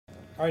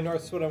All right, North,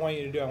 this is what I want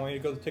you to do. I want you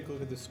to go take a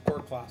look at this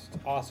score class.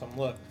 It's awesome.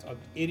 Look, it's an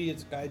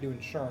idiot's guide to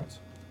insurance.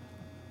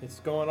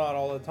 It's going on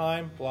all the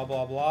time, blah,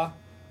 blah, blah.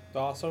 It's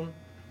awesome.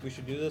 We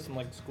should do this in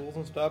like schools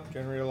and stuff,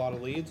 generate a lot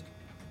of leads.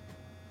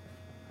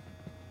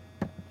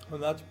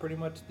 And that's pretty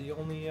much the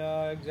only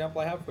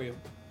example I have for you.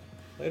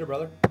 Later,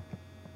 brother.